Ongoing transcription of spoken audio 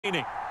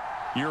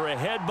You're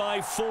ahead by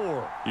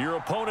 4. Your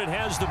opponent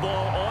has the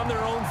ball on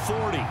their own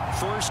 40.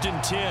 1st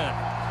and 10.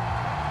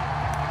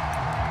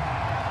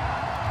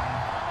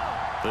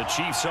 The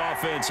Chiefs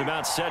offense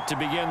about set to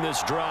begin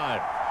this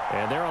drive.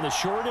 And they're on the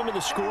short end of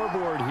the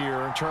scoreboard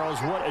here. Charles,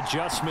 what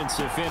adjustments,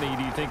 if any,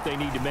 do you think they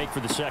need to make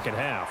for the second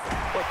half?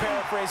 Well,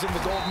 paraphrasing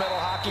the gold medal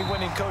hockey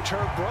winning coach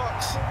Herb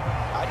Brooks,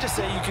 I just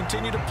say you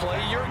continue to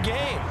play your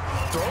game.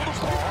 Throw the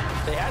ball.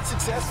 They had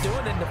success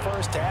doing it in the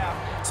first half,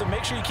 so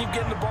make sure you keep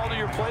getting the ball to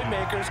your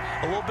playmakers,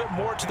 a little bit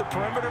more to the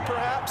perimeter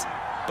perhaps,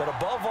 but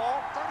above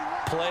all,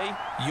 play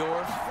your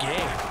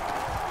game.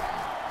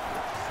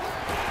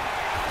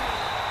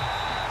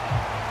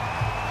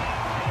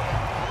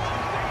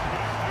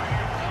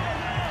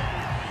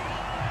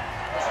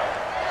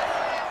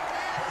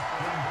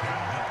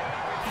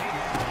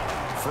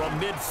 From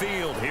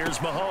midfield, here's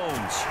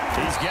Mahomes.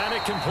 He's got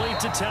it complete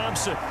to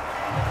Thompson.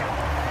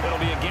 It'll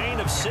be a gain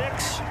of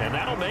 6, and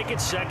that'll make it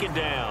 2nd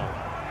down.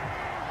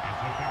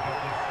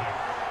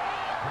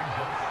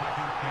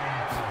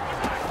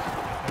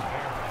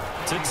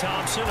 To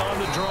Thompson on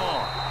the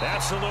draw.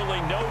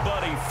 Absolutely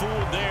nobody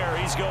fooled there.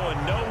 He's going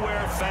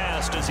nowhere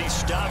fast as he's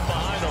stopped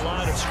behind the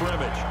line of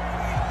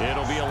scrimmage.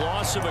 It'll be a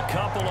loss of a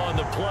couple on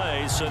the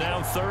play, so now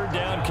 3rd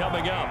down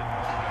coming up.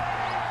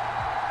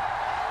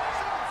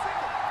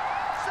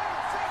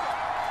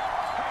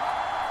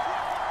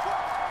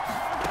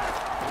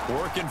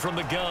 Working from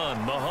the gun,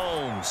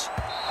 Mahomes.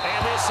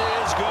 And this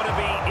is going to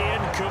be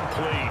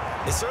incomplete.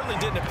 It certainly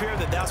didn't appear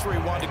that that's where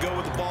he wanted to go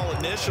with the ball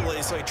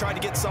initially, so he tried to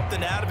get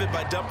something out of it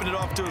by dumping it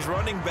off to his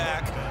running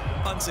back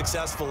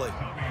unsuccessfully.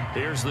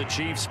 Here's the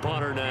Chiefs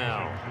punter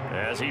now,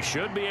 as he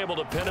should be able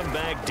to pin him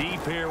back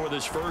deep here with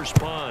his first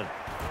punt.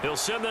 He'll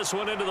send this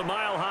one into the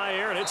mile-high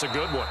air, and it's a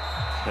good one.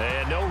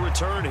 And no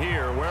return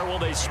here. Where will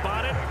they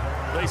spot it?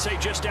 They say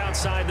just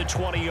outside the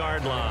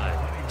 20-yard line.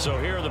 So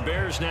here are the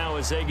Bears now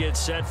as they get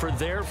set for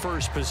their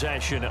first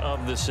possession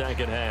of the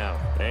second half.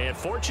 And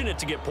fortunate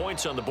to get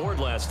points on the board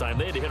last time.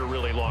 They had to hit a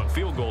really long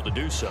field goal to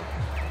do so.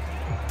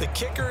 The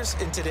kickers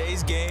in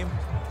today's game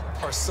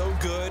are so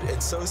good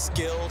and so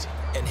skilled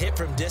and hit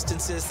from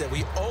distances that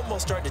we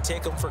almost start to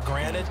take them for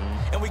granted.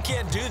 And we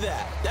can't do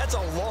that. That's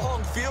a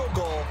long field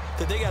goal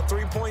that they got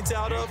 3 points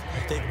out of.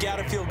 They've got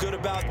to feel good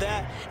about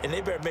that, and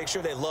they better make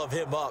sure they love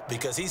him up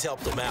because he's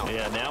helped them out.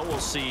 Yeah, now we'll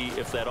see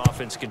if that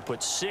offense can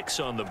put 6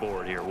 on the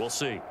board here. We'll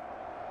see.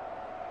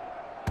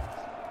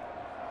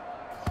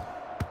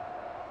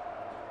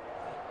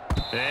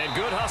 And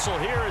good hustle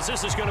here as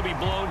this is going to be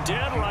blown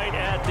dead right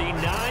at the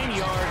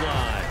 9-yard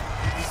line.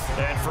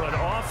 And for an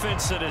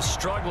offense that is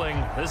struggling,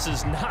 this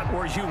is not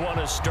where you want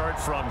to start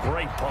from.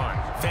 Great punt.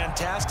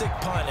 Fantastic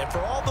punt. And for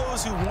all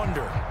those who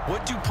wonder,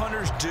 what do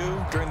punters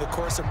do during the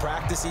course of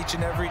practice each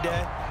and every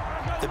day?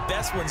 The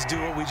best ones do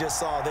what we just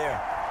saw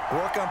there.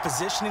 Work on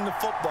positioning the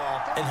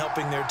football and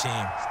helping their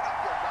team.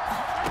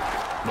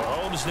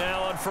 Mahomes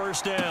now on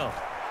 1st down.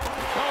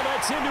 Oh,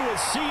 that's into a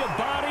sea of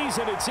bodies,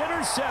 and it's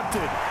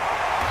intercepted.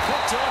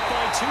 Picked off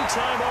by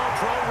 2-time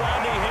All-Pro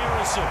Rodney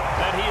Harrison.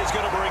 And he is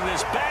going to bring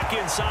this back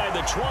inside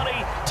the 20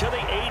 to the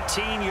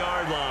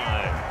 18-yard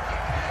line.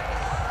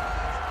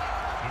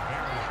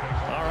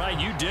 All right,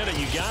 you did it.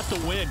 You got the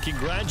win.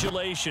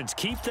 Congratulations.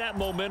 Keep that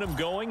momentum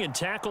going and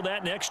tackle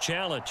that next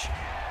challenge.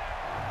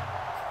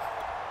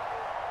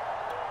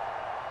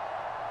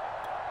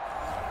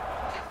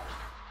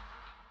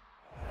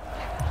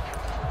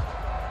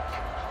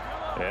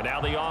 And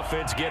now the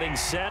offense getting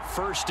set.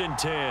 1st and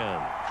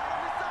 10.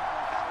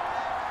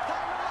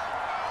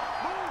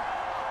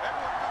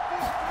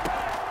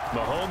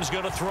 Mahomes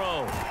going to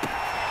throw.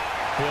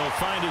 He'll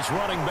find his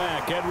running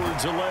back,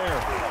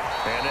 Edwards-Helaire.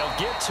 And they'll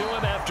get to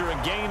him after a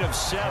gain of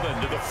 7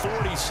 to the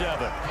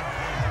 47.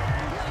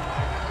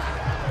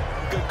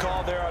 Good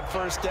call there on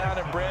 1st down.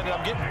 And, Brandon,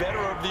 I'm getting better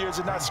over the years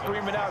of not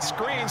screaming out,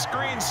 screen,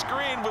 screen,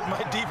 screen with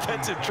my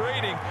defensive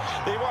training.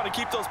 They want to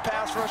keep those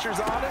pass rushers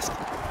honest,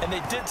 and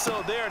they did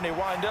so there, and they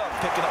wind up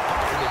picking up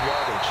positive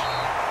yardage.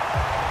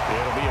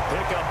 It'll be a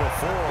pickup of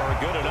 4,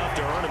 good enough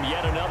to earn him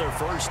yet another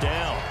 1st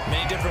down.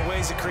 Many different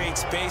ways to create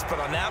space, but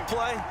on that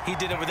play, he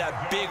did it with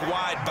that big,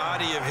 wide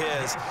body of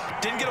his.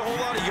 Didn't get a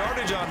whole lot of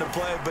yardage on the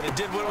play, but it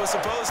did what it was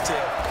supposed to.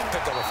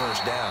 Pick up a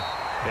 1st down.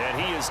 And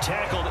he is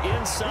tackled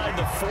inside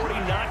the 40,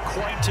 not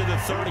quite to the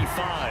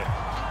 35.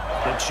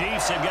 The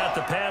Chiefs have got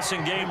the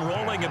passing game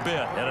rolling a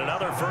bit, and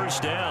another 1st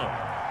down.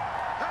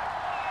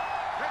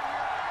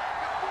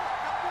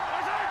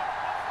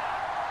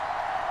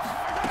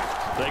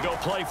 They go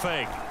play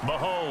fake.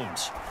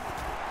 Mahomes.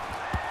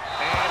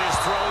 And his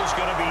throw is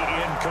going to be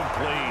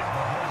incomplete.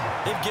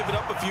 They've given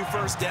up a few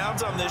 1st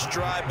downs on this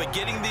drive, but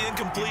getting the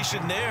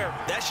incompletion there,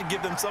 that should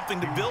give them something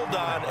to build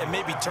on and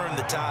maybe turn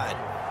the tide.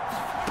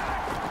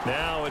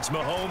 Now it's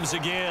Mahomes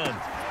again.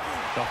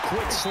 A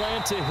quick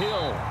slant to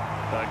Hill.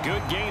 A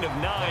good gain of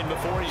 9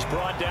 before he's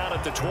brought down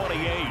at the 28.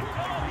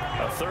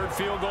 A 3rd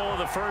field goal of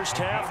the first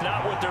half,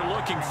 not what they're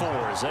looking for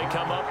as they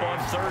come up on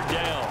 3rd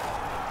down.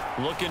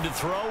 Looking to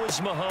throw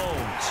is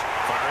Mahomes.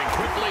 Firing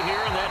quickly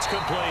here, and that's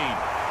complete.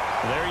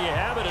 There you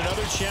have it,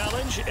 another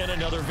challenge and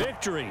another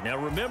victory. Now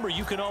remember,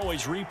 you can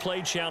always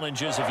replay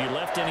challenges if you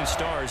left any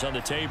stars on the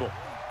table.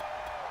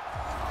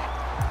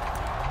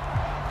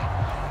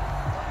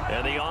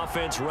 And the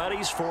offense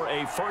readies for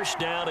a 1st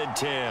down and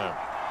 10.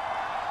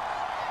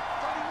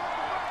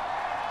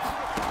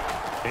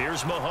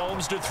 Here's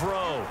Mahomes to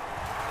throw.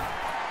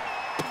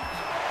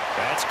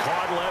 That's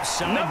caught left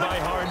side by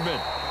Hardman.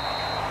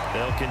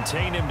 They'll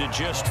contain him to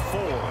just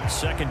 4.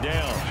 2nd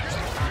down.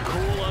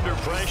 Cool under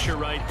pressure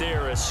right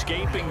there,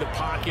 escaping the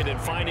pocket and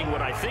finding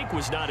what I think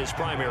was not his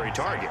primary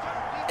target.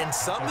 And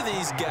some of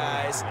these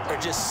guys are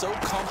just so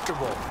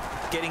comfortable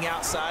getting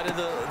outside of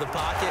the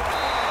pocket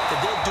that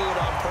they'll do it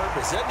on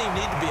purpose. It doesn't even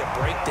need to be a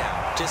breakdown.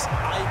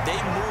 They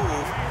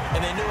move, and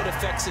they know it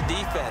affects the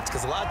defense,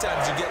 because a lot of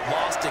times you get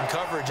lost in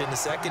coverage in the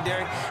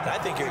secondary, and I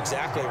think you're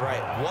exactly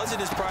right. Wasn't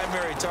his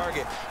primary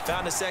target.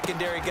 Found a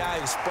secondary guy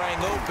who sprang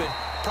open,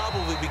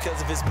 probably because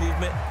of his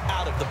movement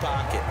out of the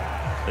pocket.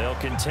 They'll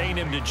contain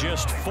him to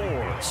just 4.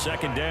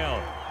 2nd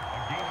down.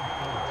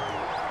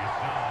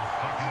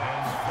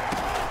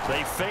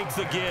 They fake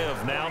the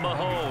give. Now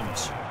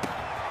Mahomes.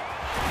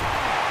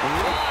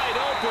 Wide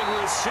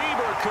open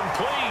receiver,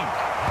 complete.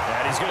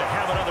 And he's going to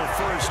have another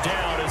 1st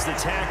down as the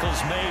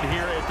tackle's made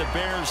here at the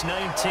Bears'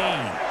 19.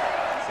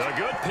 A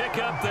good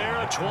pickup there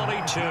at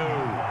 22.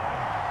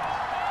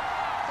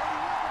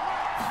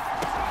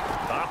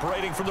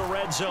 Operating from the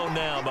red zone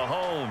now,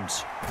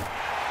 Mahomes.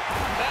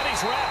 And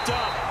he's wrapped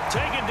up,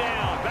 taken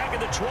down, back at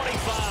the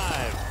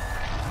 25.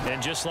 And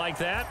just like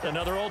that,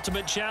 another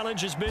ultimate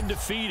challenge has been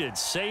defeated.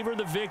 Savor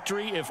the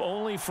victory, if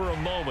only for a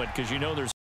moment, because you know there's